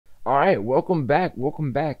All right, welcome back.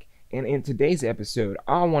 Welcome back. And in today's episode,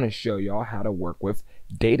 I want to show y'all how to work with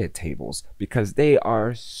data tables because they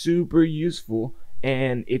are super useful.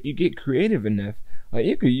 And if you get creative enough,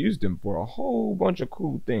 you could use them for a whole bunch of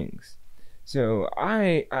cool things. So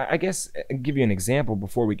I guess give you an example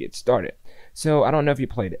before we get started. So I don't know if you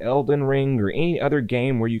played Elden Ring or any other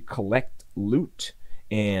game where you collect loot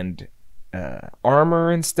and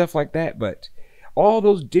armor and stuff like that, but all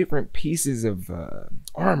those different pieces of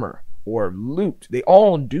armor or loot, they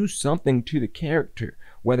all do something to the character,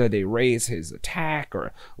 whether they raise his attack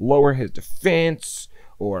or lower his defense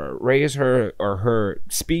or raise her or her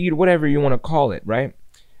speed, whatever you want to call it, right?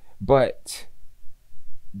 But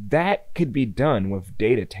that could be done with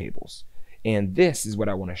data tables. And this is what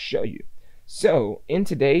I want to show you. So in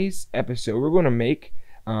today's episode, we're going to make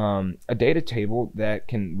a data table that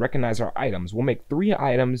can recognize our items. We'll make 3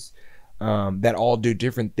 items that all do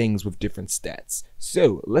different things with different stats.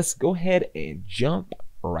 So let's go ahead and jump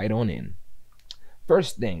right on in.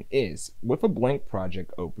 First thing is, with a blank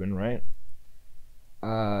project open, right,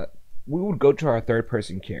 we would go to our third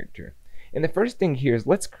person character. And the first thing here is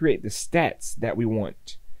let's create the stats that we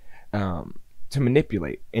want to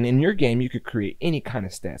manipulate. And in your game, you could create any kind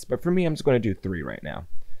of stats. But for me, I'm just going to do 3 right now.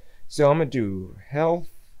 So I'm going to do health.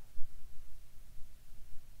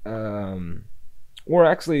 Or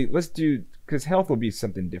actually, let's do, because health will be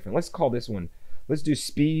something different. Let's call this one, let's do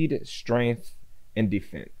speed, strength, and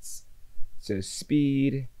defense. So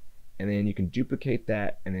speed, and then you can duplicate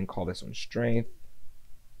that, and then call this one strength.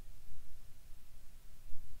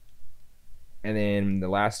 And then the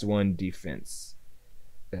last one, defense.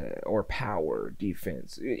 Or power,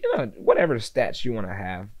 defense. You know, whatever stats you want to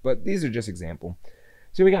have. But these are just example.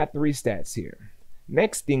 So we got 3 stats here.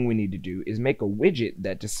 Next thing we need to do is make a widget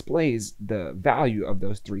that displays the value of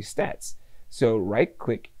those 3 stats. So right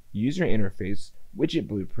click, user interface, widget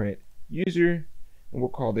blueprint, user, and we'll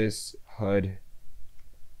call this HUD.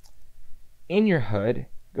 In your HUD,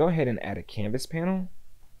 go ahead and add a canvas panel.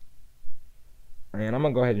 And I'm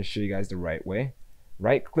going to go ahead and show you guys the right way.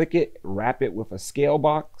 Right click it, wrap it with a scale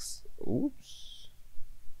box. Oops.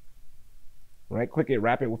 Right click it,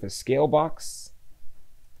 wrap it with a scale box.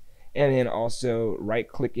 And then also right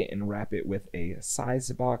click it and wrap it with a size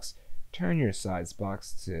box. Turn your size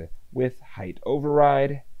box to width height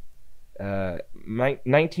override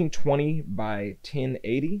 1920 by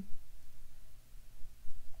 1080.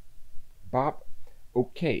 Bop.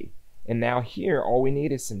 Okay. And now here all we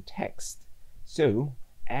need is some text. So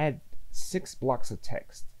add 6 blocks of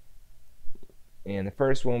text. And the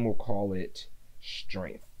first one we'll call it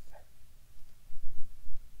strength.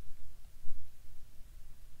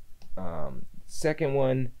 Second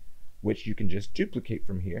one, which you can just duplicate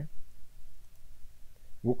from here,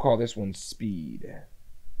 we'll call this one speed.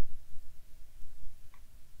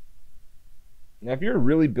 Now if you're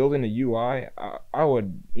really building a UI, I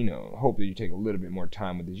would hope that you take a little bit more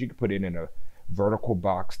time with this. You could put it in a vertical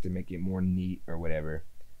box to make it more neat or whatever,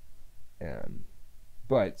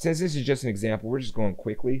 but since this is just an example, we're just going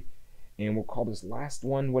quickly, and we'll call this last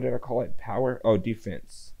one, what did I call it? Power? Oh,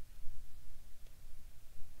 defense.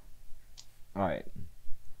 Alright,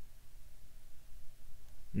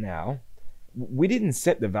 now we didn't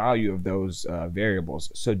set the value of those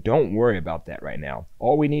variables, so don't worry about that right now.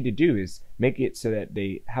 All we need to do is make it so that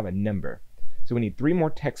they have a number. So we need 3 more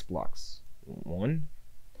text blocks. 1,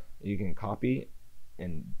 you can copy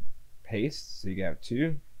and paste, so you got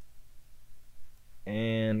 2,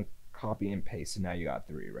 and copy and paste, so now you got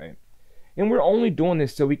 3, right? And we're only doing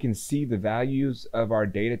this so we can see the values of our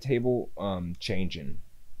data table changing.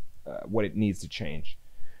 What it needs to change.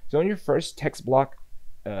 So in your first text block,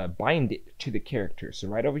 bind it to the character. So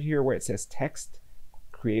right over here where it says text,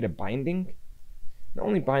 create a binding. The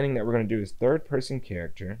only binding that we're going to do is third person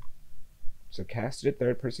character. So cast it to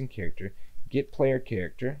third person character, get player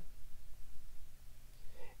character.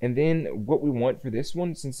 And then what we want for this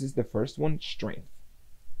one, since this is the first one, strength.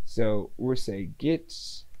 So we'll say get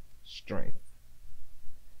strength.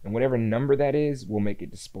 And whatever number that is, we'll make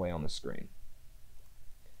it display on the screen.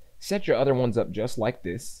 Set your other ones up just like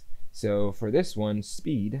this. So for this one,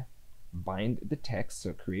 speed, bind the text,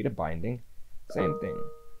 so create a binding. Same thing.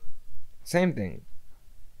 Same thing.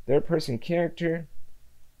 Third person character,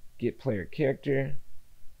 get player character,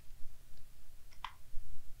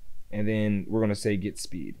 and then we're going to say get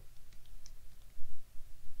speed.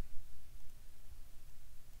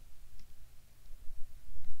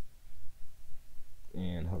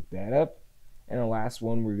 And hook that up. And the last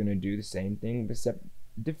one, we're going to do the same thing except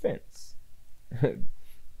defense.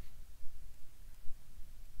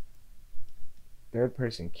 Third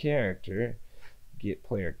person character, get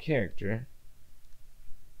player character,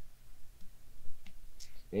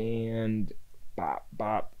 and bop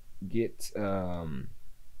bop get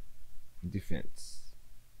defense.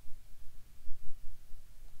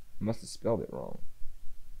 Must have spelled it wrong.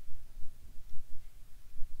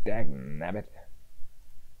 Dagnabbit.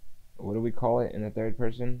 What do we call it in the third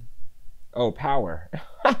person? Oh, power.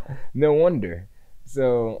 No wonder.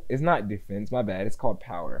 So it's not defense, my bad. It's called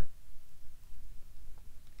power.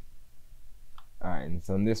 Alright, and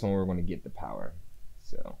so in this one we're going to get the power.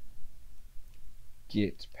 So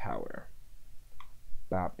get power.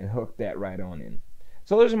 Bop, and hook that right on in.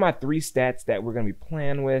 So those are my 3 stats that we're going to be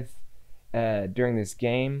playing with during this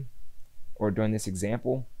game, or during this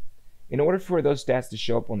example. In order for those stats to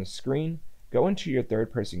show up on the screen, go into your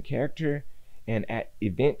third person character, and at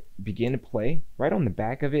event begin to play, right on the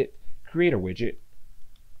back of it, create a widget,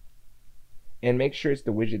 and make sure it's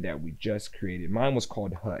the widget that we just created. Mine was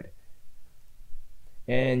called HUD,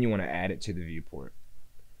 and you want to add it to the viewport.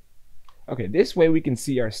 Okay, this way we can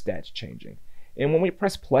see our stats changing, and when we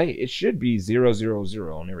press play it should be 0 0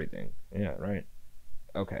 0 on everything. Yeah, right.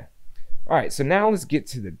 Okay. Alright, so now let's get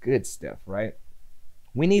to the good stuff, right?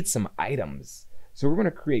 We need some items. So we're going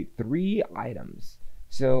to create 3 items.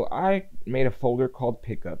 So I made a folder called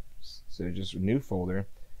pickups. So just a new folder.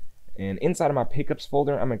 And inside of my pickups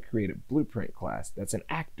folder, I'm going to create a blueprint class. That's an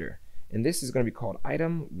actor. And this is going to be called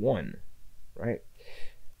item 1, right?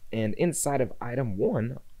 And inside of item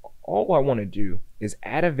 1, all I want to do is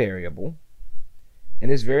add a variable.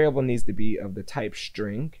 And this variable needs to be of the type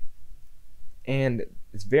string. And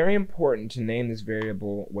it's very important to name this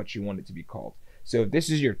variable what you want it to be called. So if this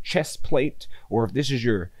is your chest plate, or if this is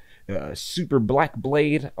your super black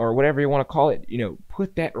blade, or whatever you want to call it, you know,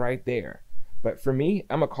 put that right there. But for me,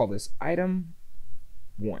 I'm gonna call this item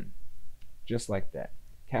 1, just like that.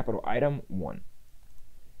 Capital item 1.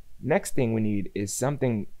 Next thing we need is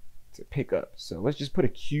something to pick up. So let's just put a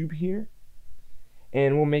cube here,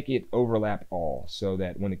 and we'll make it overlap all, so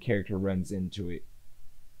that when the character runs into it,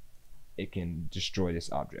 it can destroy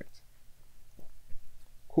this object.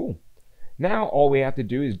 Cool. Now all we have to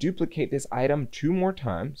do is duplicate this item 2 more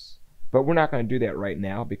times, but we're not going to do that right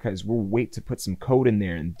now because we'll wait to put some code in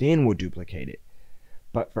there and then we'll duplicate it.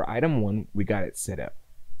 But for item 1, we got it set up.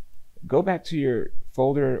 Go back to your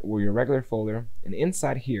folder or your regular folder, and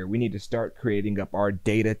inside here we need to start creating up our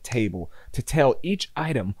data table to tell each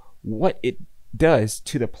item what it does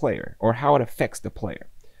to the player, or how it affects the player.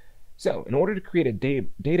 So in order to create a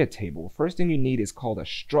data table, first thing you need is called a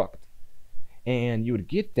struct. And you would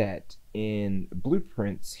get that in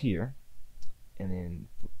blueprints here, and then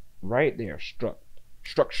right there,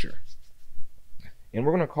 structure. And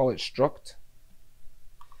we're going to call it struct.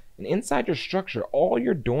 And inside your structure, all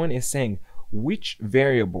you're doing is saying which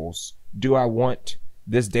variables do I want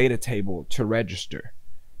this data table to register.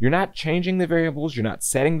 You're not changing the variables, you're not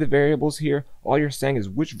setting the variables here. All you're saying is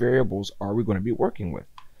which variables are we going to be working with.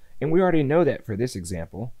 And we already know that for this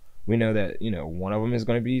example. We know that, you know, one of them is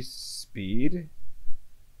going to be speed,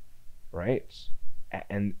 right?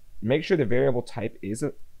 And make sure the variable type is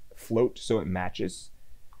a float so it matches.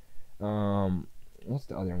 What's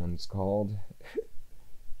the other one's called?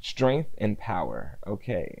 Strength and power.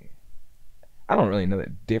 Okay. I don't really know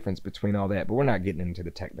the difference between all that, but we're not getting into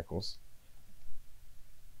the technicals.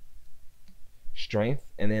 Strength,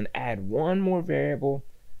 and then add one more variable,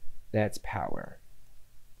 that's power.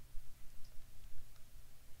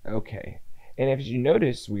 Okay, and as you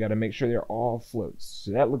notice, we got to make sure they're all floats.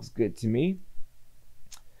 So that looks good to me.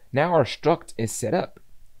 Now our struct is set up.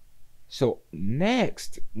 So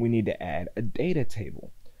next we need to add a data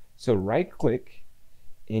table. So right click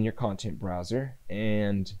in your content browser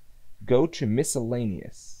and go to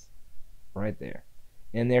miscellaneous right there.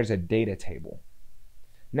 And there's a data table.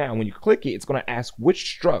 Now when you click it, it's going to ask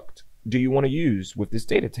which struct do you want to use with this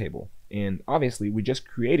data table. And obviously we just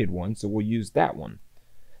created one, so we'll use that one.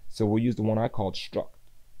 So we'll use the one I called struct.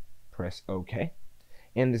 Press OK.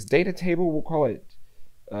 And this data table, we'll call it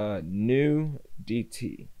new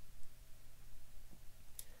DT.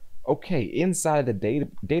 Okay, inside the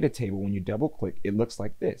data table, when you double click, it looks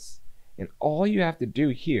like this. And all you have to do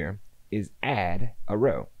here is add a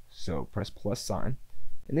row. So press plus sign,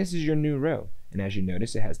 and this is your new row. And as you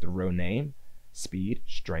notice, it has the row name, speed,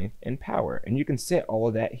 strength, and power. And you can set all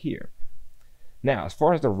of that here. Now, as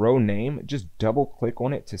far as the row name, just double click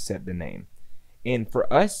on it to set the name. And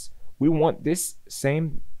for us, we want this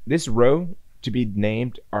row to be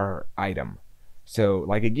named our item. So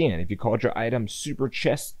like again, if you called your item super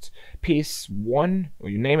chest piece 1,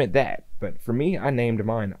 well, you name it that. But for me, I named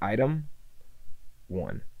mine item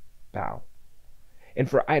 1. Bow. And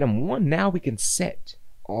for item 1, now we can set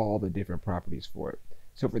all the different properties for it.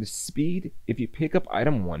 So for the speed, if you pick up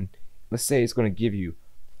item 1, let's say it's going to give you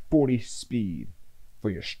 40 speed.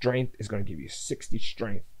 For your strength, it's going to give you 60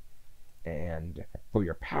 strength. And for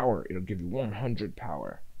your power, it'll give you 100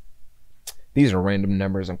 power. These are random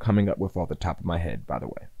numbers I'm coming up with off the top of my head, by the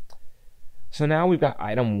way. So now we've got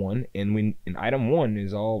item 1, and item 1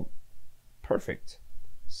 is all perfect.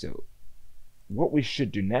 So what we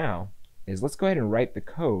should do now is let's go ahead and write the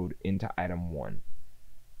code into item 1.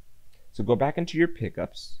 So go back into your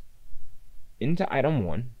pickups, into item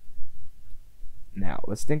 1. Now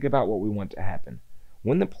let's think about what we want to happen.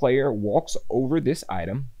 When the player walks over this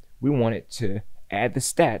item, we want it to add the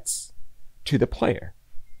stats to the player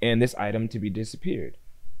and this item to be disappeared.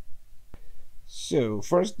 So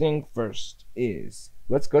first thing first is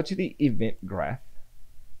let's go to the event graph.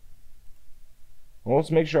 Well,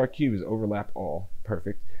 let's make sure our cube is overlap all.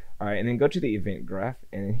 Perfect. All right, and then go to the event graph,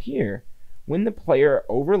 and in here, when the player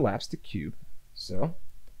overlaps the cube, so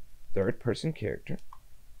third person character,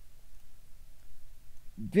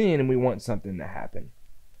 then we want something to happen.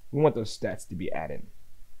 We want those stats to be added.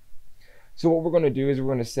 So what we're going to do is we're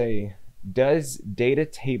going to say, does data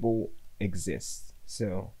table exist?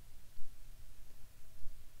 So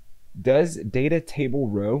does data table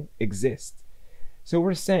row exist? So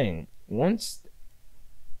we're saying once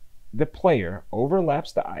the player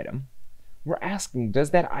overlaps the item, we're asking,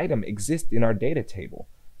 does that item exist in our data table?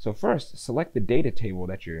 So first, select the data table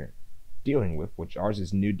that you're dealing with, which ours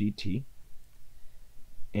is new DT.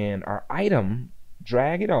 And our item,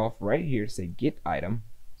 drag it off right here, say get item.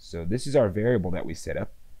 So this is our variable that we set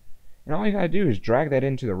up. And all you gotta do is drag that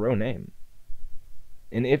into the row name.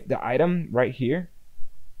 And if the item right here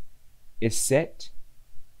is set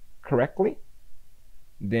correctly,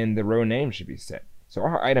 then the row name should be set. So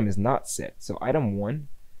our item is not set. So item 1,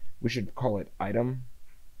 we should call it item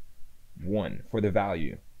 1 for the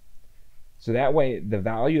value. So that way the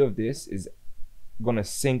value of this is going to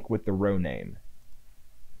sync with the row name.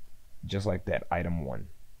 Just like that, item 1.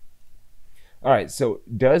 All right, so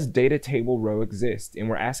does data table row exist? And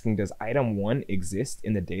we're asking, does item 1 exist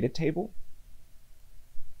in the data table?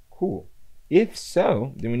 Cool. If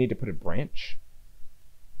so, then we need to put a branch.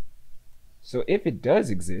 So if it does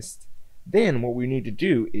exist, then what we need to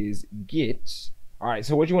do is get, all right,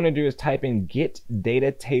 so what you want to do is type in get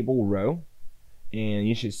data table row, and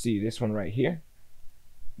you should see this one right here,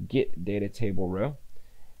 get data table row.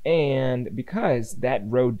 And because that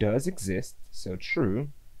row does exist, so true,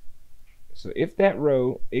 so if that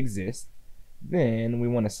row exists, then we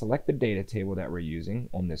want to select the data table that we're using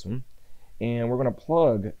on this one, and we're going to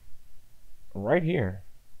plug right here,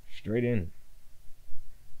 straight in.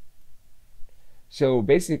 So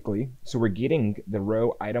basically, so we're getting the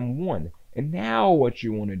row item 1. And now what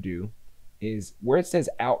you want to do is where it says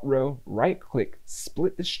out row, right click,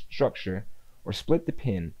 split the structure or split the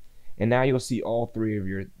pin, and now you'll see all 3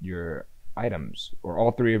 of your items or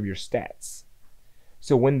all 3 of your stats.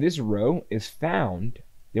 So when this row is found,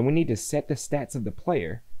 then we need to set the stats of the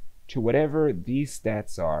player to whatever these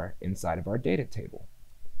stats are inside of our data table.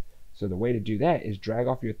 So the way to do that is drag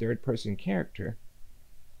off your third person character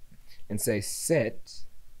and say set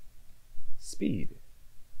speed.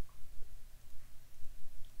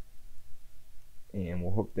 And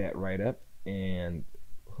we'll hook that right up and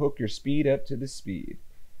hook your speed up to the speed.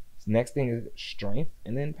 So next thing is strength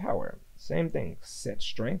and then power. Same thing, set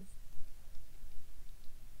strength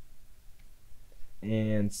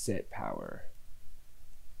and set power.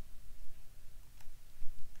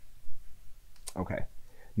 Okay,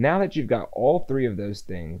 now that you've got all 3 of those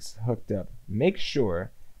things hooked up, make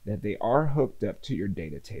sure that they are hooked up to your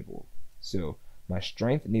data table. So my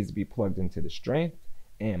strength needs to be plugged into the strength,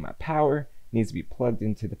 and my power needs to be plugged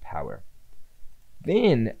into the power.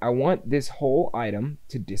 Then I want this whole item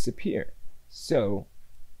to disappear. So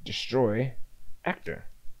destroy actor.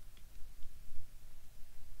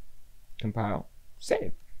 Compile,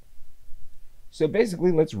 save. So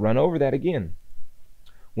basically, let's run over that again.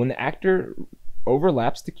 When the actor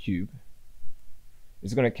overlaps the cube,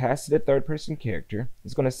 it's going to cast it a third person character.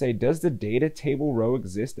 It's going to say, does the data table row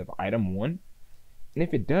exist of item 1? And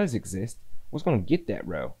if it does exist, it's going to get that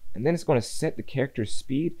row. And then it's going to set the character's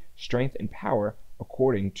speed, strength, and power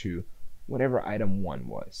according to whatever item 1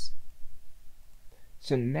 was.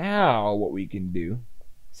 So now what we can do,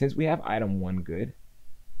 since we have item 1 good,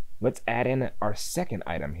 let's add in our second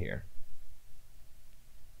item here.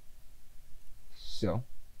 So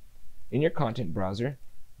in your content browser,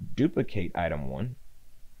 duplicate item 1.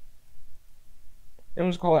 And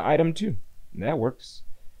let's call it item 2. That works.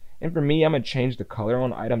 And for me, I'm going to change the color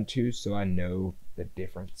on item 2 so I know the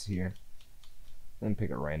difference here. Let me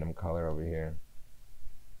pick a random color over here.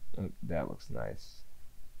 Oh, that looks nice.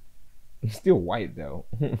 It's still white though.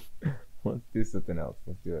 Let's do something else.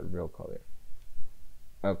 Let's do a real color.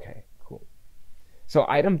 Okay, cool. So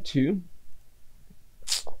item 2,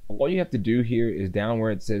 all you have to do here is down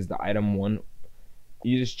where it says the item 1,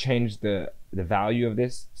 you just change the value of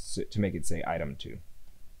this to make it say item 2.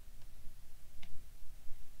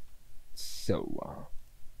 So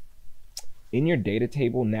in your data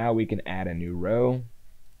table, now we can add a new row,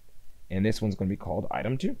 and this one's going to be called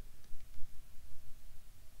item 2.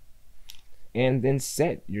 And then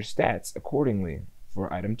set your stats accordingly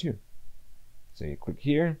for item 2. So you click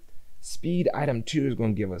here. Speed, item 2 is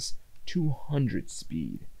going to give us 200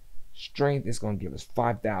 speed. Strength is going to give us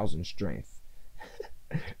 5,000 strength.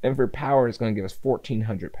 And for power, it's going to give us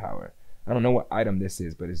 1,400 power. I don't know what item this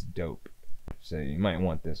is, but it's dope. So you might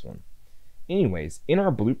want this one. Anyways, in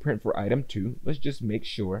our blueprint for item 2, let's just make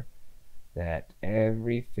sure that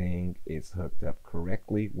everything is hooked up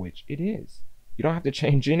correctly, which it is. You don't have to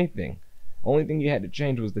change anything. Only thing you had to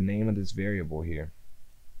change was the name of this variable here,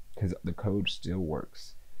 because the code still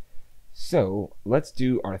works. So let's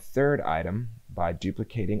do our third item by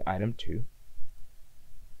duplicating item 2,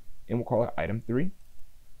 and we'll call it item 3.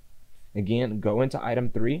 Again, go into item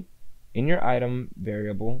 3. In your item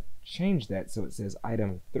variable, change that so it says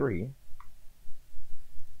item 3,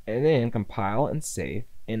 and then compile and save.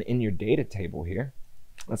 And in your data table here,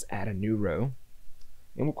 let's add a new row,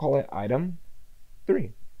 and we'll call it item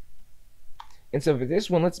 3. And so for this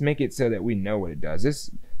one, let's make it so that we know what it does. This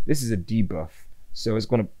is a debuff, so it's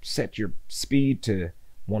going to set your speed to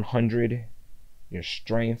 100, your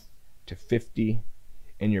strength to 50,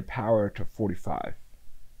 and your power to 45.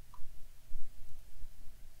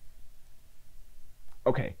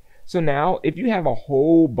 Okay, so now if you have a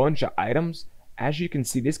whole bunch of items, as you can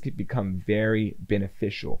see, this could become very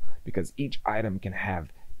beneficial because each item can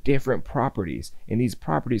have different properties, and these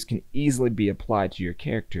properties can easily be applied to your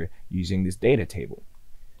character using this data table.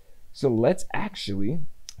 So let's actually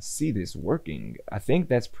see this working. I think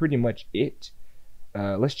that's pretty much it.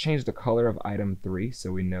 Let's change the color of item 3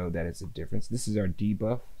 so we know that it's a difference. This is our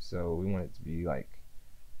debuff, so we want it to be like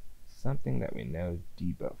something that we know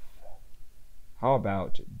debuff. How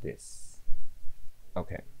about this?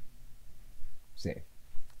 Okay, save.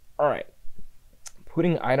 All right,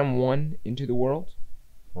 putting item 1 into the world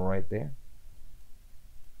right there.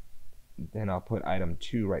 Then I'll put item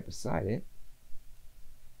 2 right beside it,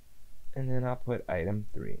 and then I'll put item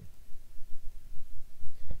 3.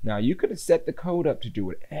 Now you could have set the code up to do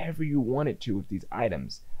whatever you wanted to with these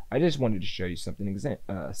items. I just wanted to show you something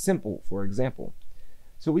simple for example.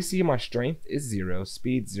 So we see my strength is 0,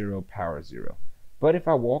 speed 0, power 0. But if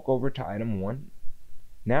I walk over to item 1,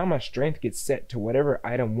 now my strength gets set to whatever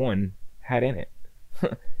item 1 had in it.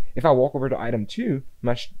 If I walk over to item 2,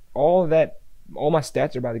 all my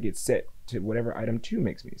stats are about to get set to whatever item 2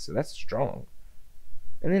 makes me. So that's strong.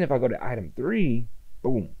 And then if I go to item 3,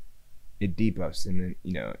 boom, it debuffs, and then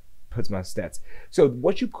it puts my stats. So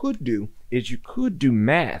what you could do is you could do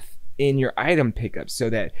math in your item pickup so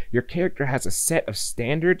that your character has a set of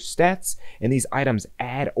standard stats, and these items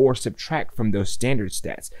add or subtract from those standard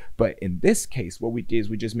stats. But in this case, what we did is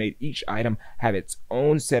we just made each item have its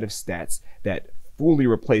own set of stats that fully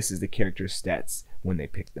replaces the character's stats when they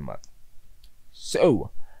pick them up.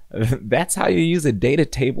 So that's how you use a data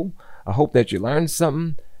table. I hope that you learned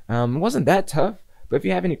something. It wasn't that tough, but if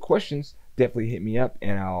you have any questions, definitely hit me up,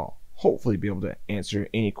 and I'll hopefully be able to answer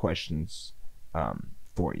any questions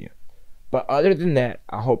for you. But other than that,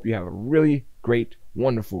 I hope you have a really great,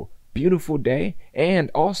 wonderful, beautiful day. And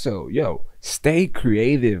also, stay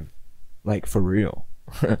creative, like for real.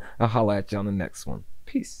 I'll holla at you on the next one.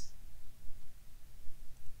 Peace.